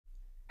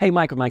Hey,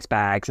 Mike with Mike's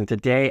Bags, and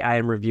today I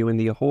am reviewing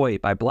the Ahoy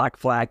by Black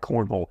Flag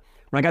Cornhole.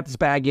 When I got this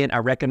bag in, I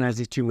recognized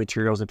these two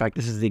materials. In fact,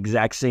 this is the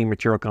exact same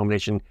material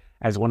combination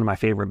as one of my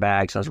favorite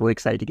bags, so I was really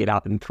excited to get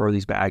out and throw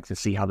these bags and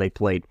see how they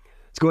played.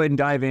 Let's go ahead and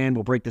dive in.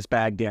 We'll break this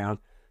bag down.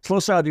 Slow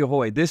side of the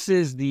Ahoy. This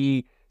is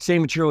the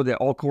same material that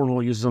all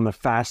Cornhole uses on the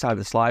fast side of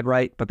the slide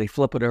right, but they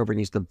flip it over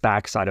and use the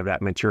back side of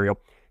that material.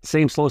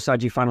 Same slow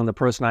side you find on the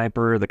Pro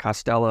Sniper, the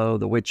Costello,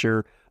 the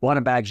Witcher. A lot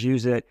of bags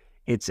use it.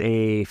 It's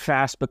a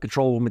fast but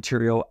controllable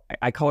material.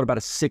 I call it about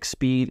a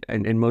 6-speed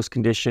in most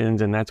conditions,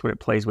 and that's what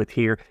it plays with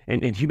here.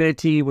 And in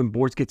humidity, when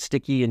boards get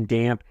sticky and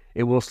damp,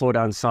 it will slow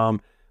down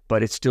some,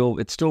 but it still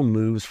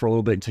moves for a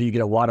little bit until you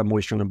get a lot of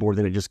moisture on the board.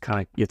 Then it just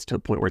kind of gets to the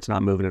point where it's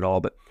not moving at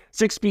all. But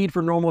 6-speed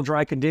for normal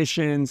dry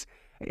conditions.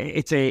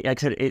 It's like I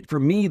said,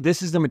 for me,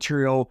 this is the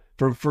material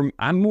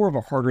I'm more of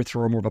a harder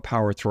thrower, more of a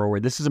power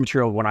thrower. This is a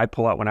material when I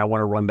pull out when I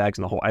want to run bags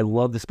in the hole. I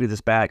love the speed of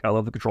this bag. I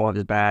love the control of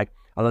this bag.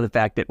 I love the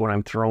fact that when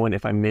I'm throwing,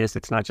 if I miss,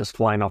 it's not just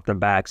flying off the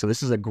back. So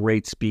this is a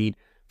great speed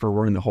for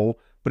running the hole.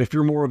 But if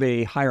you're more of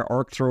a higher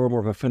arc thrower, more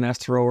of a finesse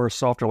thrower,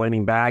 softer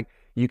landing bag,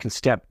 you can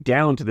step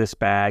down to this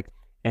bag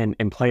and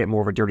play it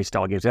more of a dirty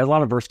style game. So it has a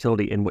lot of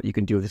versatility in what you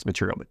can do with this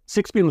material. But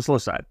 6-speed on the slow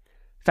side.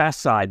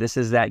 Fast side, this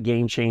is that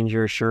game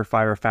changer,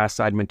 surefire fast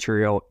side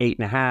material,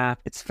 8.5.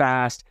 It's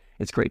fast.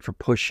 It's great for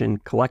pushing,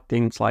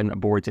 collecting, sliding up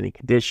boards, any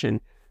condition.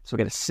 So we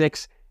got a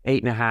 6,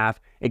 8.5.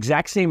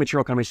 Exact same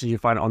material combination you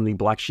find on the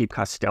Black Sheep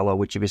Costello,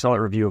 which if you saw that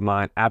review of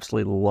mine,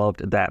 absolutely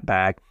loved that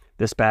bag.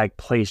 This bag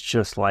plays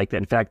just like that.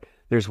 In fact,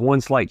 there's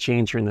one slight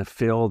change here in the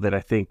fill that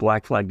I think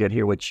Black Flag did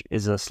here, which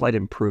is a slight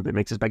improvement. It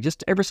makes this bag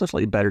just ever so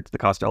slightly better to the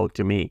Costello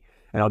to me.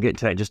 And I'll get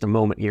into that in just a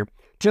moment here.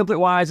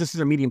 Template-wise, this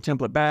is a medium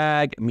template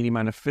bag, medium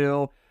amount of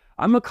fill.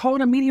 I'm going to call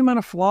it a medium amount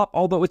of flop,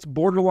 although it's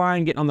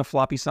borderline getting on the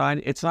floppy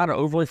side. It's not an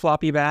overly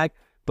floppy bag,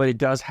 but it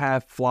does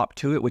have flop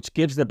to it, which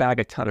gives the bag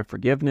a ton of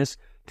forgiveness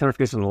on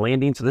the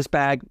landing. So this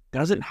bag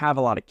doesn't have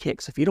a lot of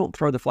kicks. If you don't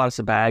throw the flattest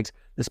of bags,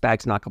 this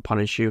bag's not going to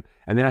punish you.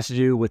 And that has to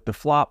do with the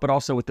flop, but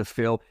also with the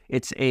fill.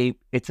 It's a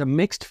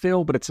mixed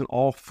fill, but it's an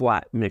all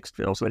flat mixed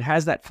fill. So it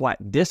has that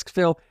flat disc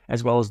fill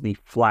as well as the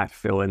flat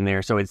fill in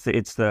there. So it's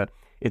the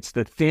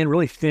thin,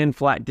 really thin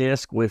flat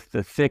disc with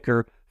the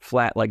thicker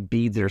flat like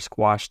beads that are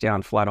squashed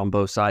down flat on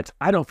both sides.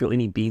 I don't feel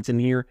any beads in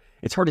here.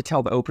 It's hard to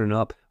tell by opening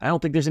up. I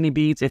don't think there's any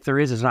beads. If there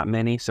is, there's not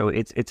many. So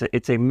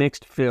it's a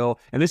mixed fill.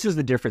 And this is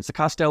the difference. The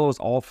Costello is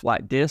all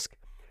flat disc.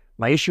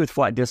 My issue with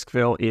flat disc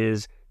fill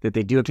is that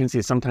they do have a tendency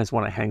to sometimes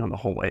want to hang on the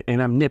hole.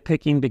 And I'm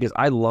nitpicking because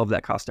I love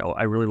that Costello.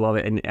 I really love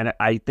it. And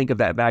I think of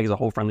that bag as a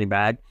hole-friendly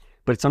bag,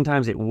 but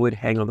sometimes it would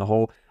hang on the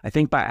hole. I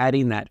think by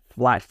adding that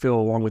flat fill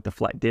along with the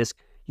flat disc,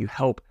 you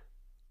help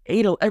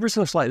aid ever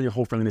so slightly your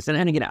hole friendliness.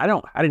 And again, I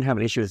didn't have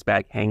an issue with this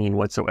bag hanging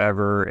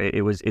whatsoever.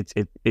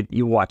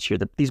 You watch here,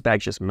 these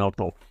bags just melt.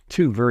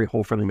 Two very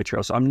hole friendly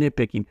materials. So I'm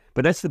nitpicking,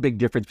 but that's the big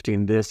difference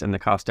between this and the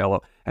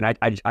Costello. And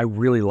I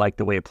really like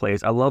the way it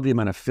plays. I love the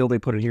amount of fill they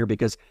put in here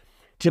because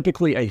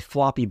typically a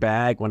floppy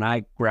bag, when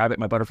I grab it,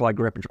 my butterfly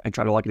grip and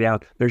try to lock it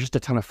down, there's just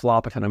a ton of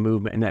flop, a ton of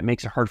movement, and that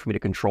makes it hard for me to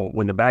control.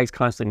 When the bag's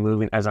constantly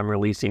moving as I'm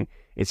releasing,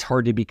 it's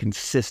hard to be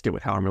consistent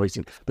with how I'm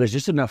releasing. But there's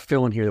just enough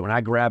fill in here that when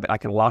I grab it, I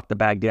can lock the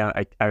bag down.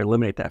 I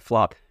eliminate that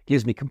flop.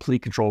 Gives me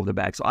complete control of the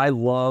bag. So I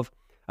love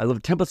the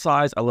template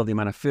size. I love the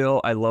amount of fill.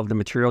 I love the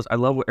materials. I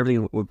love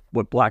everything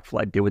what Black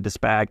Flag did with this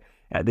bag.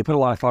 They put a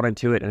lot of thought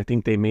into it, and I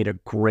think they made a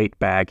great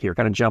bag here.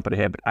 Kind of jumping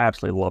ahead, but I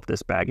absolutely love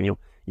this bag, and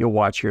you'll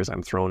watch here as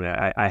I'm throwing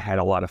it. I had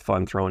a lot of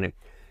fun throwing it.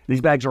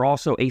 These bags are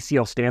also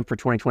ACL stamped for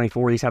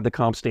 2024. These have the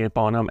comp stamp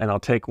on them, and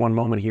I'll take one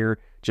moment here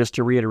just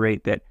to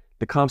reiterate that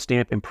the comp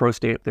stamp and pro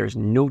stamp, there's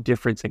no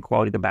difference in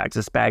quality of the bags.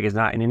 This bag is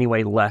not in any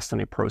way less than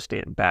a pro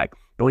stamp bag.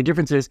 The only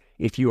difference is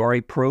if you are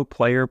a pro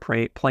player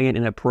playing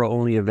in a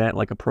pro-only event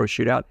like a pro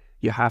shootout,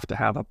 you have to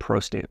have a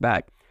pro stamp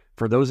bag.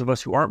 For those of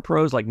us who aren't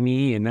pros like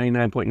me and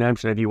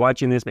 99.9% of you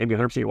watching this, maybe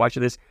 100% of you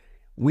watching this,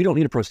 we don't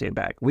need a pro stamp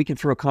bag. We can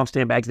throw comp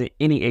stamp bags in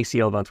any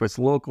ACL events, whether it's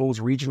locals,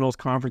 regionals,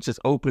 conferences,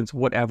 opens,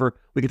 whatever.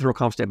 We can throw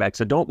comp stamp bags.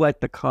 So don't let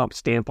the comp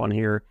stamp on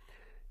here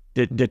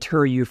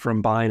deter you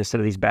from buying a set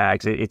of these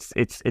bags.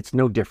 It's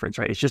no difference,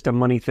 right? It's just a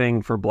money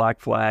thing for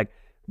Black Flag,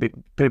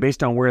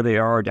 based on where they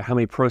are, to how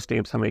many pro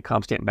stamps, how many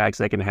comp stamp bags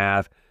they can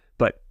have.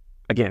 But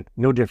again,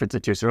 no difference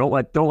at two.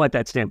 So don't let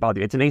that stamp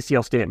bother you. It's an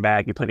ACL stamp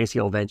bag. You play an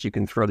ACL events, you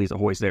can throw these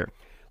Ahoys there.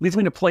 Leads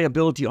me to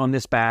playability on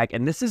this bag,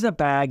 and this is a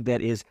bag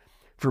that is,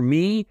 for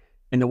me,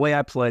 and the way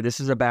I play, this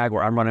is a bag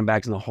where I'm running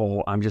bags in the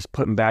hole. I'm just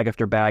putting bag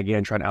after bag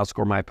in, trying to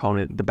outscore my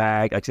opponent. The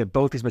bag, like I said,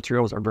 both these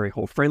materials are very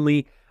hole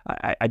friendly.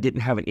 I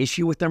didn't have an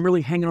issue with them really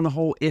hanging on the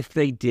hole. If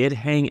they did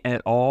hang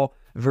at all,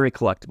 very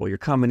collectible. You're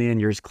coming in,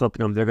 you're just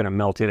clipping them, they're going to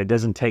melt it. It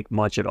doesn't take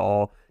much at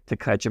all to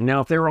catch them.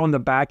 Now, if they were on the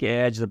back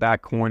edge, the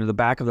back corner, the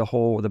back of the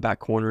hole, or the back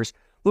corners,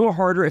 a little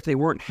harder. If they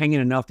weren't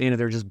hanging enough in, if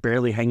they're just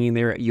barely hanging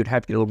there, you'd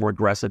have to get a little more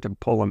aggressive to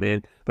pull them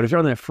in. But if they're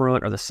on the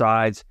front or the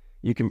sides,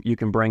 you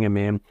can bring them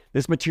in.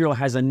 This material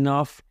has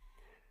enough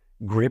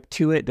grip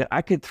to it that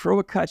I could throw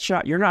a cut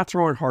shot. You're not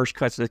throwing harsh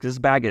cuts. This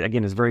bag,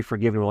 again, is very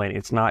forgiving landing.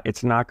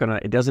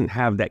 It doesn't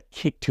have that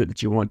kick to it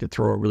that you want to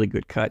throw a really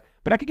good cut.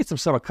 but I could get some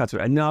subtle cuts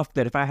with it, enough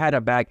that if I had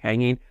a bag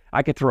hanging,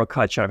 I could throw a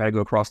cut shot if I had to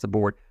go across the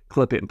board,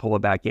 clip it and pull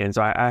it back in.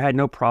 So I had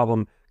no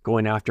problem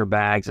going after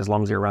bags as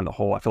long as they're around the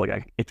hole. I feel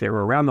like if they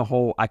were around the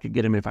hole, I could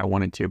get them if I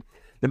wanted to.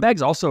 The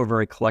bags also are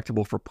very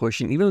collectible for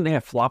pushing. Even though they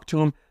have flop to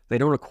them, they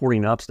don't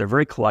according up, so they're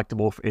very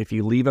collectible. If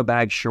you leave a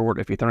bag short,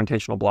 if you throw an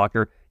intentional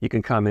blocker, you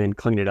can come in,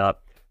 clean it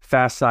up.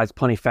 Fast side's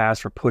plenty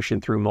fast for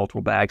pushing through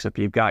multiple bags. So if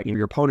you've got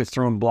your opponent's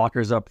throwing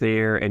blockers up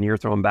there and you're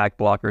throwing back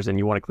blockers and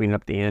you want to clean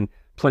up the end,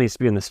 plenty of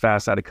speed on this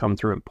fast side to come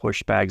through and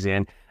push bags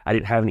in. I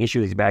didn't have an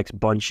issue with these bags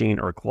bunching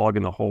or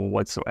clogging the hole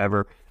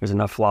whatsoever. There's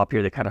enough flop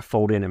here that kind of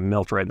fold in and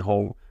melt right in the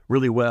hole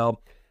really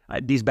well.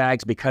 These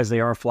bags, because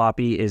they are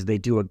floppy, they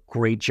do a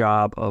great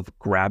job of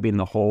grabbing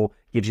the hole,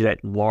 gives you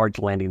that large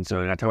landing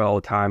zone. And I talk all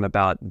the time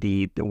about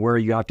the where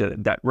you have to,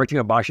 that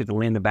rectangular box, you have to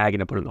land the bag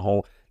and put it in the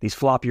hole. These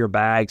floppier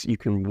bags, you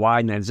can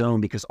widen that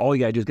zone because all you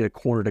got to do is get a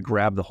corner to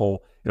grab the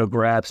hole. It'll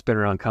grab, spin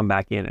around, come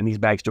back in. And these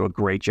bags do a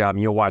great job.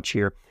 And you'll watch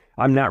here,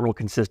 I'm not real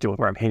consistent with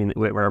where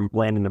I'm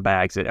landing the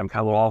bags. I'm kind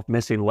of a little off,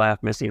 missing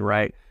left, missing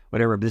right,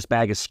 whatever. This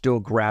bag is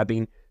still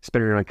grabbing,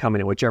 spinning around, coming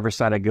in. Whichever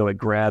side I go, it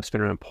grabs,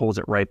 spinning around, pulls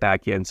it right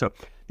back in. So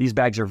these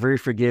bags are very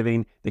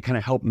forgiving. They kind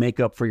of help make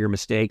up for your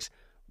mistakes,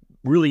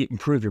 really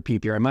improve your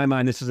PPR. In my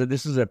mind, this is a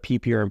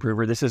PPR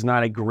improver. This is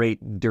not a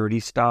great dirty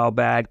style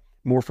bag,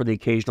 more for the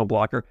occasional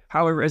blocker.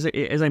 However, as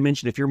I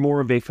mentioned, if you're more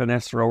of a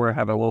finesse thrower,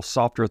 have a little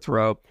softer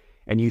throw,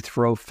 and you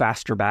throw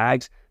faster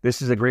bags,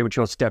 this is a great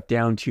material to step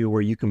down to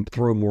where you can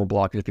throw more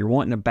blockers. If you're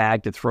wanting a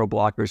bag to throw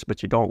blockers,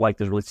 but you don't like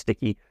those really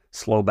sticky,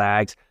 slow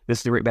bags, this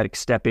is a great bag to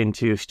step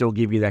into, still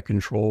give you that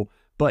control,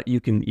 but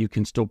you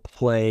can still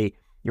play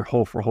your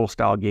hole for hole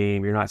style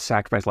game. You're not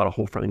sacrificing a lot of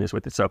hole friendliness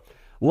with it. So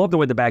love the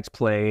way the bag's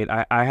played.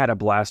 I had a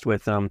blast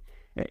with them.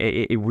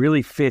 It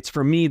really fits.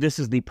 For me, this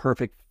is the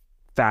perfect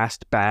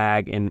fast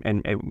bag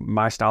and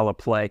my style of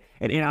play.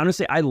 And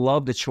honestly, I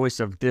love the choice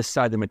of this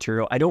side of the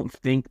material. I don't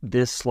think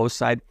this slow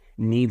side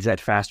needs that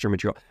faster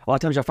material. A lot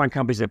of times you'll find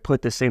companies that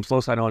put the same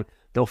slow side on,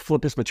 they'll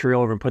flip this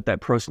material over and put that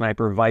Pro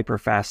Sniper Viper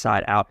fast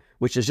side out,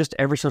 which is just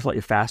ever so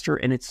slightly faster,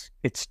 and it's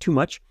too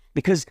much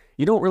because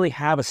you don't really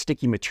have a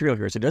sticky material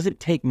here. So it doesn't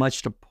take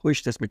much to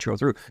push this material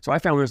through. So I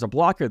found there's a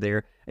blocker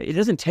there. It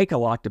doesn't take a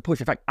lot to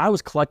push. In fact, I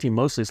was collecting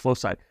mostly slow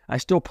side. I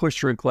still push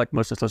through and collect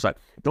most of the slow side.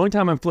 The only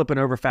time I'm flipping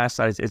over fast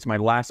side is it's my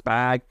last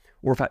bag,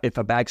 or if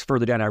a bag's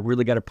further down, I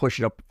really got to push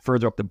it up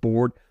further up the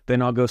board. Then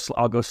I'll go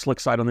slick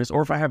side on this.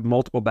 Or if I have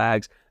multiple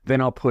bags,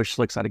 then I'll push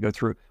slick side to go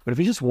through. But if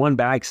it's just one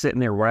bag sitting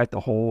there right at the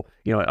hole,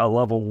 a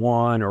level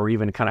 1 or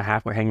even kind of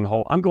halfway hanging the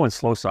hole, I'm going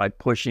slow side,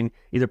 pushing,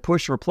 either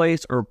push to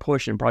replace or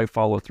push and probably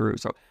follow through.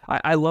 So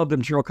I love the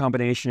material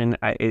combination.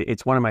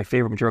 It's one of my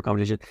favorite material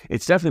combinations.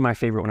 It's definitely my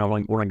favorite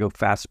when I go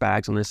fast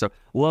bags on this. So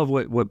love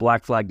what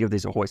Black Flag gives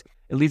these Ahoys.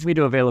 It leads me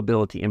to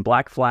availability, and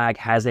Black Flag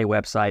has a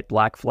website,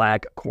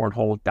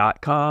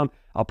 blackflagcornhole.com.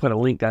 I'll put a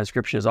link down in the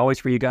description as always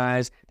for you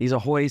guys. These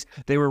Ahoys,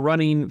 they were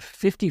running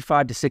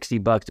 $55 to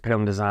 $60 depending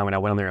on the design when I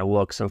went on there and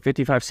looked. So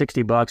 $55,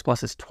 $60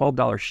 plus it's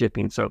 $12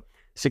 shipping. So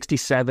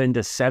 $67 to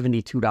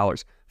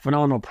 $72.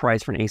 Phenomenal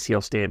price for an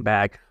ACL stand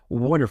bag.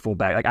 Wonderful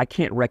bag. Like, I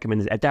can't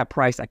recommend this. At that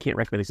price, I can't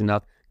recommend this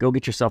enough. Go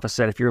get yourself a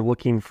set. If you're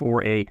looking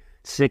for a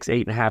 6,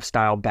 8.5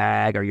 style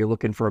bag, or you're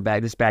looking for a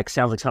bag, this bag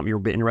sounds like something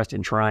you're interested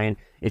in trying.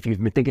 If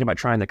you've been thinking about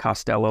trying the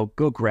Costello,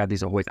 go grab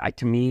these Ahoys.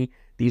 To me,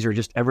 these are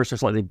just ever so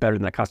slightly better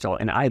than that Costello,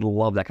 and I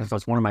love that Costello.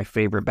 It's one of my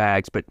favorite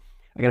bags, but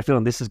I got a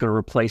feeling this is going to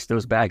replace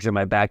those bags in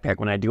my backpack.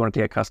 When I do want to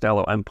take a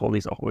Costello, I'm pulling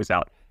these Ahoys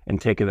out and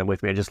taking them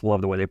with me. I just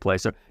love the way they play.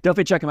 So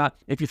definitely check them out.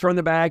 If you're throwing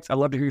the bags, I'd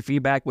love to hear your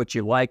feedback, what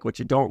you like, what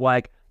you don't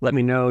like. Let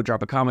me know.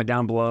 Drop a comment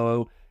down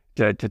below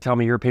to tell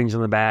me your opinions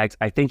on the bags.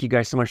 I thank you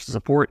guys so much for the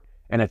support,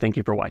 and I thank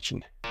you for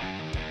watching.